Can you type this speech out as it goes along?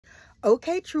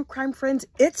Okay, true crime friends,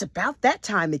 it's about that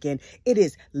time again. It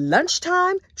is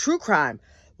lunchtime true crime.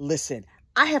 Listen,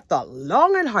 I have thought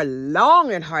long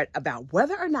and hard about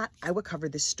whether or not I would cover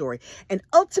this story. And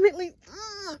ultimately,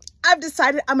 I've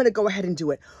decided I'm going to go ahead and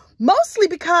do it. Mostly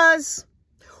because,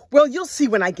 well, you'll see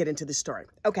when I get into the story.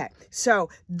 Okay, so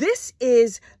this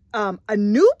is a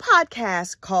new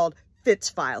podcast called Fitz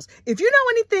Files. If you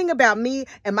know anything about me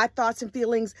and my thoughts and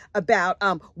feelings about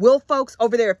Will folks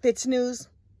over there at Fitz News,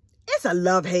 it's a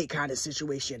love-hate kind of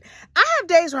situation. I have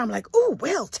days where I'm like, ooh,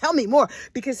 Will, tell me more.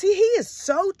 Because he is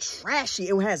so trashy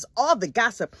and has all the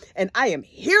gossip, and I am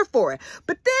here for it.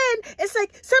 But then it's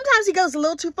like sometimes he goes a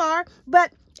little too far,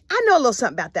 but I know a little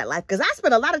something about that life because I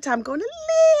spend a lot of time going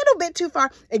a little bit too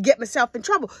far and get myself in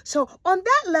trouble. So on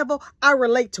that level, I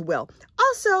relate to Will.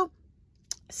 Also,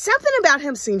 something about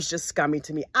him seems just scummy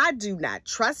to me. I do not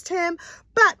trust him,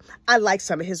 but I like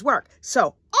some of his work.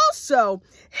 So also,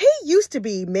 he used to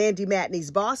be Mandy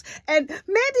Matney's boss, and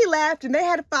Mandy left and they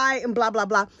had a fight and blah, blah,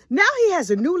 blah. Now he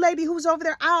has a new lady who's over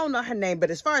there. I don't know her name,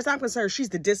 but as far as I'm concerned, she's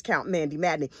the discount Mandy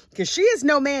Matney because she is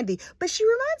no Mandy, but she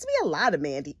reminds me a lot of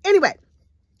Mandy. Anyway,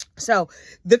 so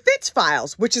the Fitz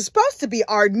Files, which is supposed to be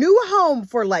our new home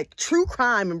for like true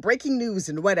crime and breaking news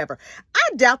and whatever.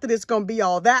 I doubt that it's going to be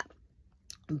all that.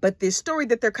 But this story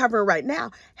that they're covering right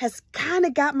now has kind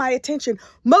of got my attention,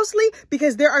 mostly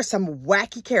because there are some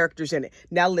wacky characters in it.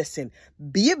 Now, listen,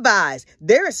 be advised,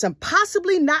 there is some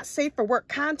possibly not safe for work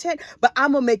content, but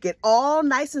I'm going to make it all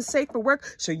nice and safe for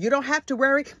work so you don't have to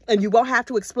worry and you won't have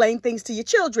to explain things to your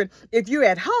children. If you're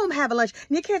at home having lunch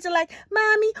and your kids are like,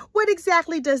 Mommy, what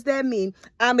exactly does that mean?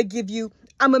 I'm going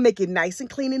to make it nice and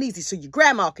clean and easy so your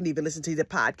grandma can even listen to the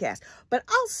podcast. But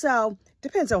also,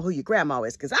 depends on who your grandma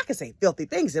is, because I can say filthy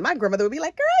things and my grandmother would be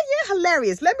like, girl, you're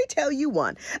hilarious. Let me tell you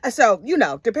one. So,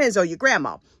 depends on your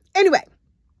grandma. Anyway,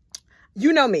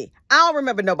 you know me. I don't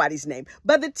remember nobody's name.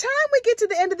 By the time we get to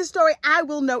the end of the story, I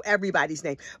will know everybody's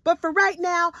name. But for right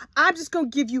now, I'm just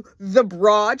going to give you the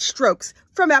broad strokes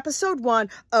from episode 1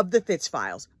 of the Fitz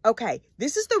Files. Okay,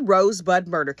 this is the Rosebud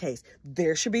murder case.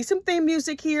 There should be some theme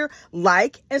music here.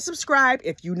 Like and subscribe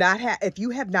if you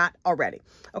have not already.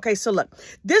 Okay, so look,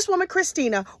 this woman,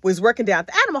 Christina, was working down at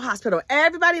the animal hospital.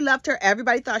 Everybody loved her.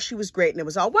 Everybody thought she was great and it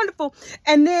was all wonderful.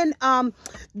 And then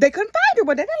they couldn't find her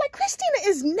one day. They're like, Christina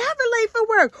is never late for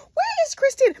work. Where is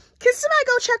Christina? Can somebody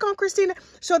go check on Christina?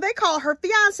 So they call her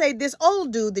fiance, this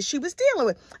old dude that she was dealing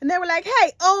with. And they were like,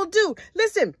 hey, old dude,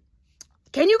 listen,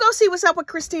 can you go see what's up with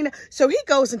Christina? So he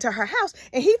goes into her house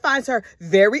and he finds her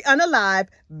very unalive,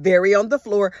 very on the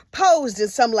floor, posed in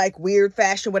some like weird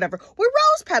fashion, whatever, with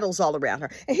rose petals all around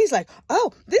her. And he's like,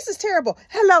 oh, this is terrible.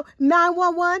 Hello,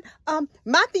 911.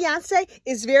 My fiance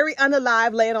is very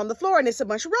unalive, laying on the floor, and there's a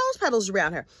bunch of rose petals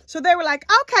around her. So they were like,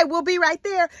 okay, we'll be right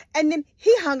there. And then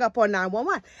he hung up on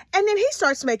 911. And then he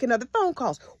starts making other phone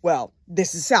calls. Well,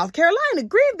 this is South Carolina,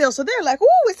 Greenville. So they're like,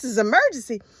 oh, this is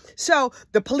emergency. So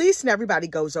the police and everybody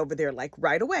goes over there like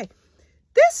right away.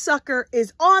 This sucker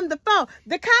is on the phone.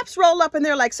 The cops roll up and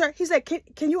they're like, sir, he's like,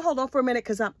 can you hold on for a minute?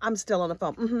 Because I'm still on the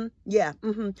phone. Yeah.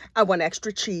 I want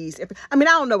extra cheese. I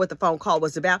don't know what the phone call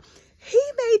was about. He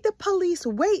made the police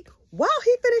wait while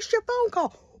he finished your phone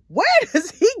call. Where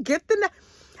does he get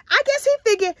I guess he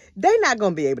figured they're not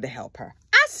going to be able to help her.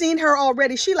 I seen her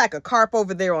already. She like a carp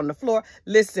over there on the floor.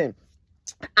 Listen,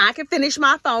 I can finish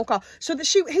my phone call. So that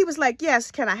he was like,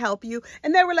 yes, can I help you?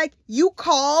 And they were like, you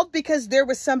called because there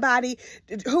was somebody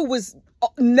who was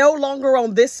no longer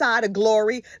on this side of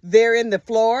glory there in the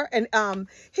floor. And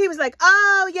he was like,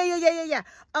 oh, yeah.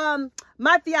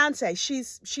 My fiance,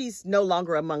 she's no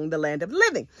longer among the land of the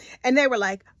living. And they were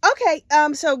like, okay,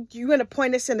 so you're going to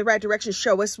point us in the right direction,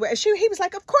 show us where. And he was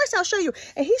like, of course I'll show you.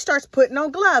 And he starts putting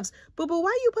on gloves. Boo-boo, why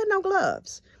are you putting on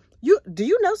gloves? Do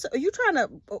you know, are you trying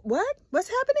to, what? What's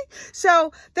happening?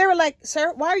 So they were like,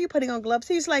 sir, why are you putting on gloves?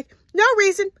 He's like, no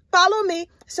reason, follow me.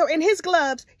 So in his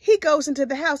gloves, he goes into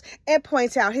the house and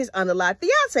points out his unalive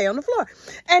fiance on the floor.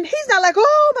 And he's not like,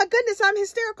 oh my goodness, I'm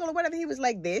hysterical or whatever. He was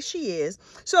like, there she is.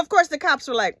 So of course the cops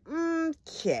were like,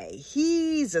 okay,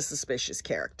 he's a suspicious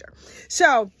character.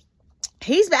 So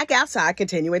he's back outside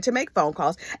continuing to make phone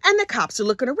calls and the cops are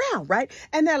looking around, right?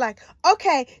 And they're like,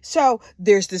 okay, so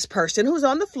there's this person who's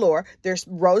on the floor. There's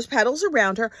rose petals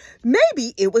around her.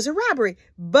 Maybe it was a robbery,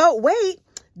 but wait,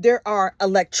 there are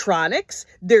electronics.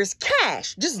 There's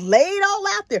cash just laid all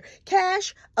out there.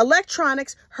 Cash,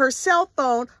 electronics, her cell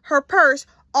phone, her purse,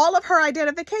 all of her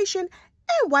identification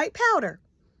and white powder.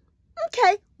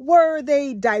 Okay. Were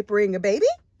they diapering a baby?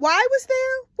 Why was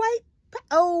there white?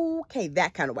 Okay,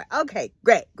 that kind of way. Okay,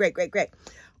 great.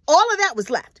 All of that was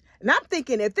left. And I'm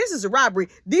thinking, if this is a robbery,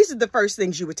 these are the first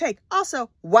things you would take. Also,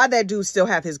 why that dude still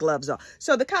have his gloves on?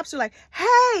 So the cops are like,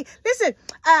 hey, listen,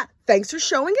 thanks for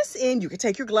showing us in. You can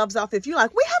take your gloves off if you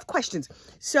like. We have questions.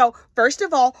 So first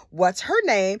of all, what's her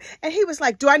name? And he was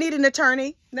like, do I need an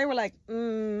attorney? And they were like,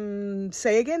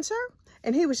 say again, sir?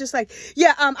 And he was just like,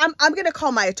 yeah, I'm going to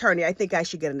call my attorney. I think I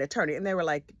should get an attorney. And they were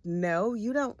like, no,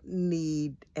 you don't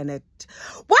need an attorney.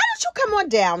 Why don't you come on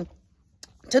down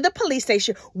to the police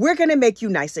station? We're going to make you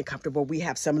nice and comfortable. We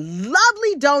have some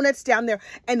lovely donuts down there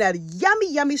and a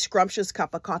yummy, yummy, scrumptious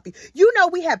cup of coffee. You know,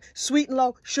 we have sweet and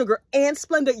low, sugar and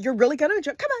Splenda. You're really going to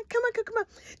enjoy. Come on.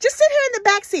 Just sit here in the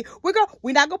back seat. We're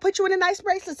not going to put you in a nice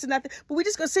bracelets or nothing, but we're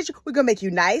just going to sit you. We're going to make you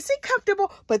nice and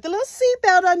comfortable, put the little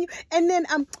seatbelt on you, and then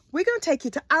we're going to take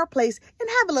you to our place and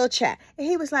have a little chat. And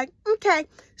he was like, okay.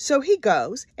 So he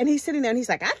goes and he's sitting there and he's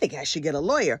like, I think I should get a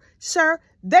lawyer. Sir,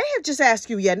 they have just asked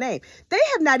you your name. They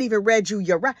have not even read you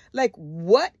your right. Like,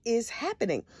 what is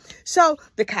happening? So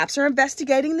the cops are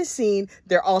investigating the scene.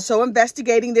 They're also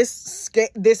investigating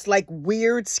this like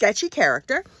weird, sketchy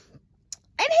character.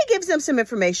 And he gives them some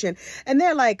information and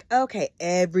they're like, okay,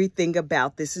 everything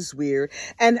about this is weird.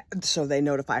 And so they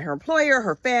notify her employer,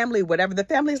 her family, whatever. The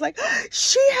family is like,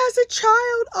 she has a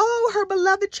child. Oh, her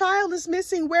beloved child is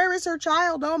missing. Where is her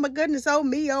child? Oh my goodness. Oh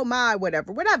me, oh my,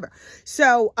 whatever.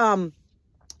 So,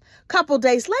 couple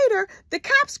days later, the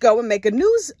cops go and make a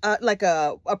news, like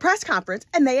a press conference,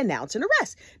 and they announce an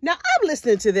arrest. Now, I'm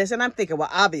listening to this, and I'm thinking, well,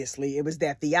 obviously, it was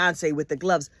that fiance with the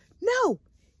gloves. No,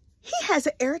 he has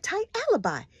an airtight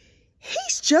alibi.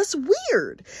 He's just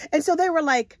weird. And so they were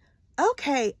like,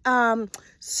 okay,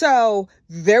 so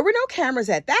there were no cameras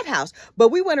at that house, but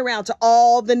we went around to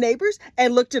all the neighbors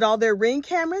and looked at all their Ring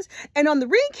cameras. And on the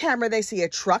Ring camera, they see a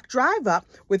truck drive up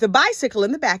with a bicycle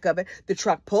in the back of it. The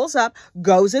truck pulls up,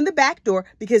 goes in the back door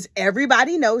because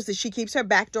everybody knows that she keeps her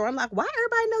back door unlocked. Why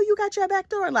everybody know you got your back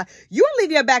door unlocked? You don't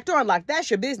leave your back door unlocked.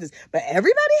 That's your business. But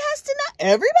everybody has to know.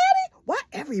 Everybody? Why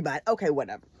everybody? Okay,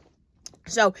 whatever.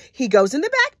 So he goes in the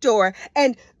back door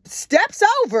and steps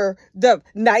over the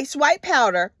nice white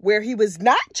powder where he was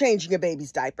not changing a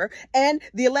baby's diaper and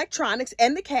the electronics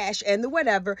and the cash and the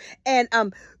whatever, and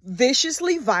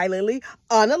viciously, violently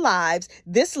unalives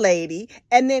this lady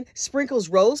and then sprinkles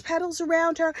rose petals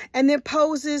around her and then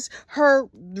poses her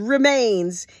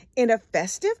remains in a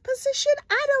festive position.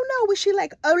 I don't know. Was she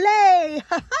like, ole,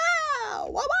 ha ha,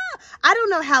 wah, wah? I don't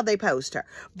know how they posed her,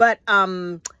 but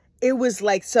it was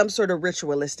like some sort of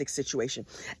ritualistic situation.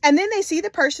 And then they see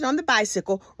the person on the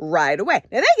bicycle right away.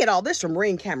 Now, they get all this from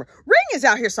Ring camera. Ring is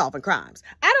out here solving crimes.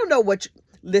 I don't know what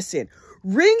listen,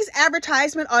 Ring's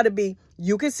advertisement ought to be,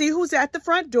 you can see who's at the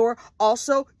front door.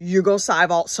 Also, you're going to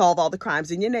solve all the crimes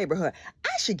in your neighborhood.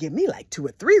 I should give me like 2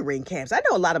 or 3 Ring cams. I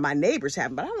know a lot of my neighbors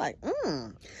have them, but I'm like,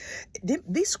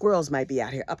 these squirrels might be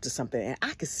out here up to something, and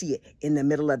I could see it in the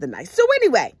middle of the night. So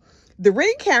anyway, the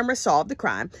Ring camera solved the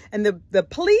crime, and the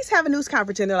police have a news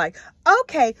conference, and they're like,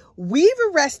 okay, we've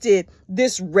arrested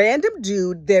this random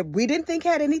dude that we didn't think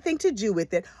had anything to do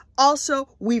with it. Also,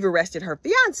 we've arrested her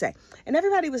fiance. And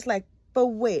everybody was like, but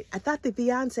wait, I thought the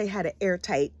fiance had an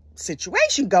airtight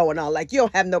situation going on. Like, you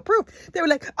don't have no proof. They were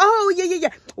like, oh, yeah.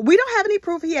 We don't have any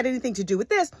proof he had anything to do with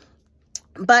this.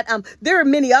 But there are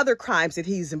many other crimes that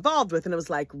he's involved with. And it was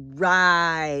like,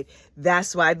 right,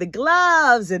 that's why the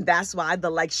gloves. And that's why the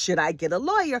like, should I get a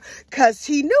lawyer? Because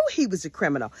he knew he was a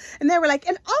criminal. And they were like,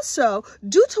 and also,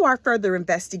 due to our further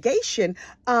investigation,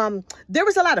 there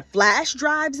was a lot of flash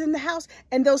drives in the house.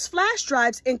 And those flash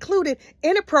drives included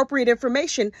inappropriate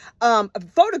information,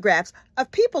 photographs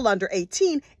of people under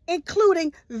 18,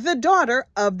 including the daughter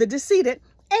of the decedent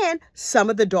and some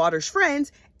of the daughter's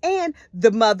friends. And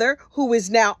the mother, who is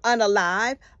now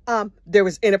unalive. There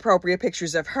was inappropriate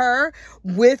pictures of her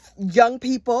with young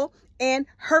people and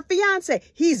her fiance.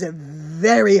 He's a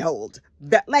very old,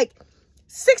 like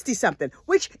 60 something,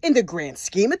 which in the grand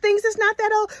scheme of things is not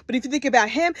that old. But if you think about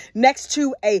him next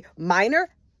to a minor,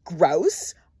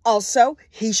 gross. Also,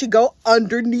 he should go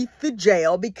underneath the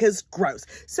jail because gross.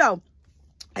 So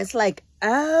it's like,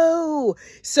 oh,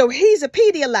 so he's a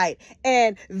Pedialyte,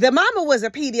 and the mama was a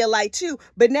Pedialyte too,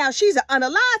 but now she's an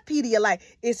unalive Pedialyte.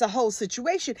 It's a whole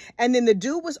situation. And then the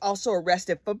dude was also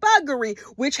arrested for buggery,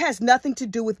 which has nothing to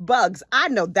do with bugs. I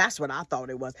know that's what I thought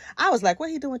it was. I was like, what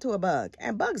are he doing to a bug?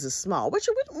 And bugs are small.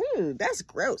 That's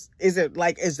gross. Is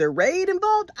there raid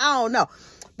involved? I don't know.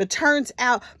 But turns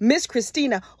out Miss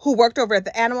Christina, who worked over at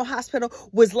the animal hospital,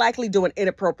 was likely doing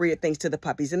inappropriate things to the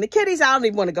puppies and the kitties. I don't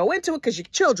even want to go into it because your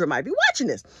children might be watching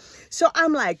this. So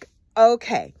I'm like,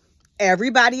 okay,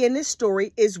 everybody in this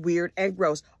story is weird and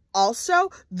gross.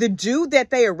 Also, the dude that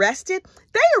they arrested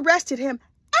him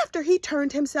after he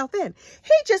turned himself in.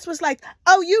 He just was like,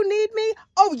 oh, you need me?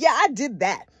 Oh, yeah, I did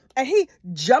that. And he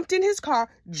jumped in his car,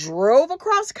 drove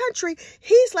across country.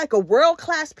 He's like a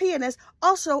world-class pianist,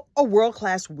 also a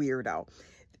world-class weirdo.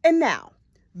 And now,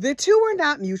 the two are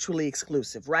not mutually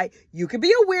exclusive, right? You could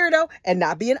be a weirdo and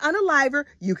not be an unaliver.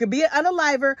 You could be an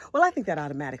unaliver. Well, I think that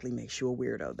automatically makes you a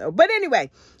weirdo, though. But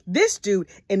anyway, this dude,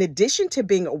 in addition to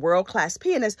being a world-class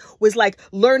pianist, was like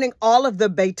learning all of the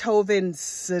Beethoven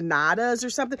sonatas or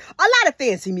something. A lot of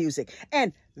fancy music.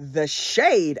 And the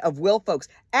shade of Will folks,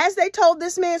 as they told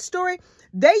this man's story,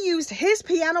 they used his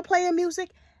piano playing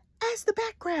music as the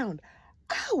background.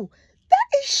 Oh,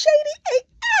 that is shady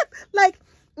AF. Like,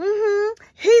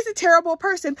 he's a terrible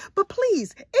person, but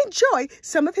please enjoy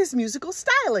some of his musical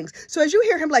stylings. So as you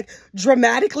hear him like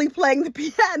dramatically playing the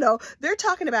piano, they're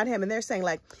talking about him and they're saying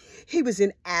like he was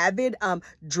an avid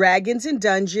Dragons and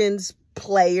Dungeons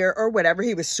player or whatever.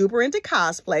 He was super into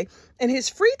cosplay. In his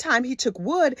free time, he took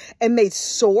wood and made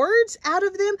swords out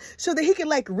of them so that he could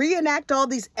like reenact all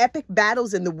these epic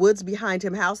battles in the woods behind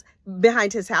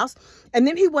his house. And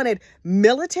then he wanted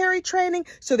military training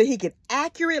so that he could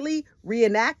accurately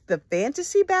reenact the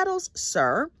fantasy battles.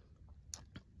 Sir,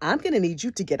 I'm going to need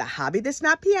you to get a hobby that's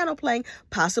not piano playing,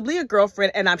 possibly a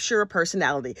girlfriend, and I'm sure a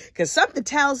personality, because something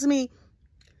tells me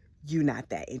you're not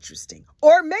that interesting.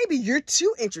 Or maybe you're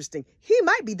too interesting. He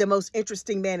might be the most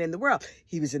interesting man in the world.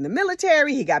 He was in the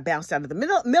military. He got bounced out of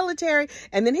the military.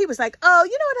 And then he was like, oh,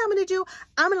 you know what I'm going to do?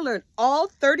 I'm going to learn all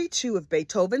 32 of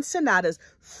Beethoven's sonatas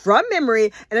from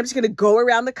memory. And I'm just going to go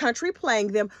around the country playing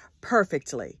them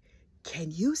perfectly. Can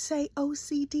you say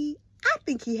OCD? I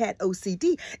think he had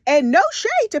OCD, and no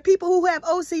shade to people who have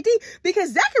OCD,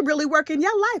 because that could really work in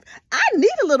your life. I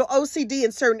need a little OCD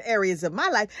in certain areas of my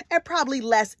life and probably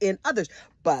less in others.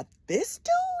 But this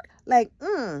dude, like,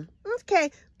 okay,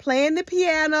 playing the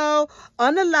piano,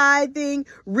 unaliving,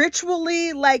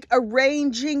 ritually, like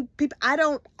arranging people. I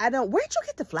don't, where'd you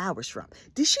get the flowers from?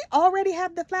 Did she already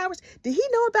have the flowers? Did he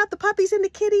know about the puppies and the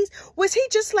kitties? Was he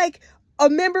just like a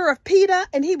member of PETA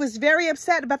and he was very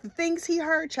upset about the things he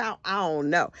heard? Child, I don't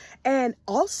know. And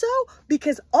also,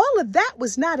 because all of that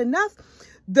was not enough,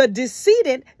 the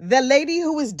decedent, the lady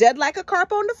who was dead like a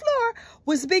carp on the floor,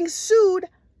 was being sued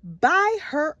by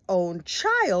her own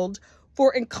child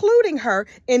for including her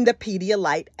in the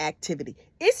Pedialyte activity.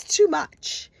 It's too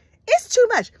much. It's too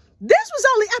much. This was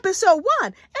only episode 1.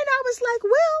 And I was like,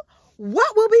 well,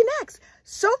 what will be next?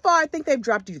 So far, I think they've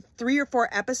dropped you 3 or 4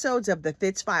 episodes of the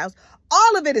Fitz Files.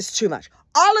 All of it is too much.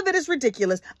 All of it is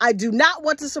ridiculous. I do not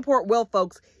want to support Will,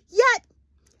 folks, yet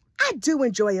I do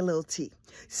enjoy a little tea.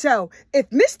 So if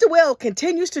Mr. Will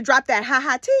continues to drop that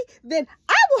ha-ha tea, then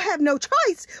I will have no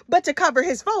choice but to cover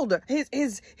his folder,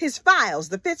 his files,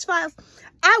 the Fitz Files.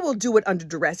 I will do it under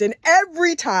duress. And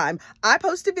every time I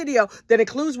post a video that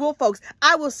includes Will, folks,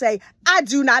 I will say, I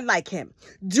do not like him.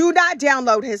 Do not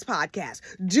download his podcast.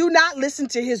 Do not listen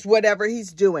to his whatever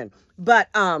he's doing. But,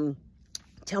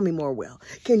 tell me more, Will.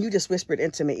 Can you just whisper it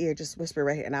into my ear? Just whisper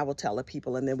right here, and I will tell the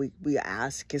people, and then we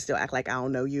can still act like I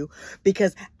don't know you,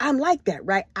 because I'm like that,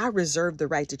 right? I reserve the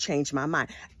right to change my mind.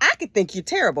 I could think you're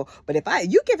terrible, but if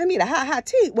you giving me the ha-ha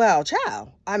tea, well,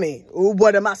 child, I mean,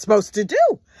 what am I supposed to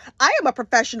do? I am a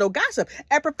professional gossip,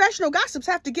 and professional gossips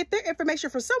have to get their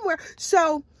information from somewhere,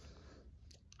 so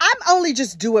I'm only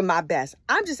just doing my best.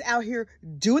 I'm just out here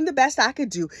doing the best I could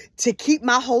do to keep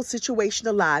my whole situation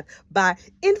alive by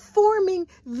informing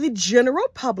the general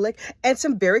public and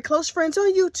some very close friends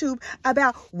on YouTube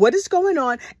about what is going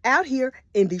on out here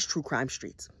in these true crime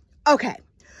streets. Okay,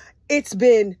 it's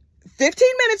been 15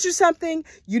 minutes or something.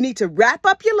 You need to wrap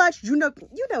up your lunch. You know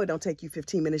it don't take you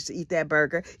 15 minutes to eat that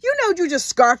burger. You know you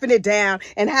just scarfing it down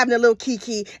and having a little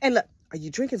kiki. And look, are you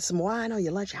drinking some wine on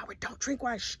your lunch hour? Don't drink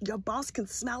wine. Your boss can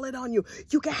smell it on you.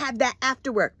 You can have that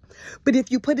after work. But if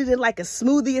you put it in like a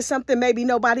smoothie or something, maybe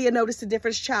nobody will notice the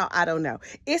difference. Child, I don't know.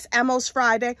 It's almost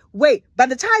Friday. Wait, by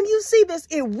the time you see this,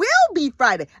 it will be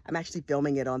Friday. I'm actually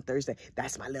filming it on Thursday.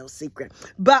 That's my little secret.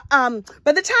 But by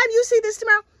the time you see this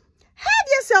tomorrow, have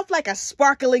yourself like a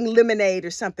sparkling lemonade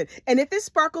or something. And if it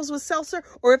sparkles with seltzer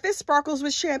or if it sparkles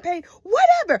with champagne,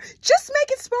 whatever, just make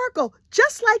it sparkle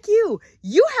just like you.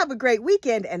 You have a great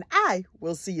weekend and I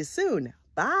will see you soon.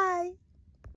 Bye.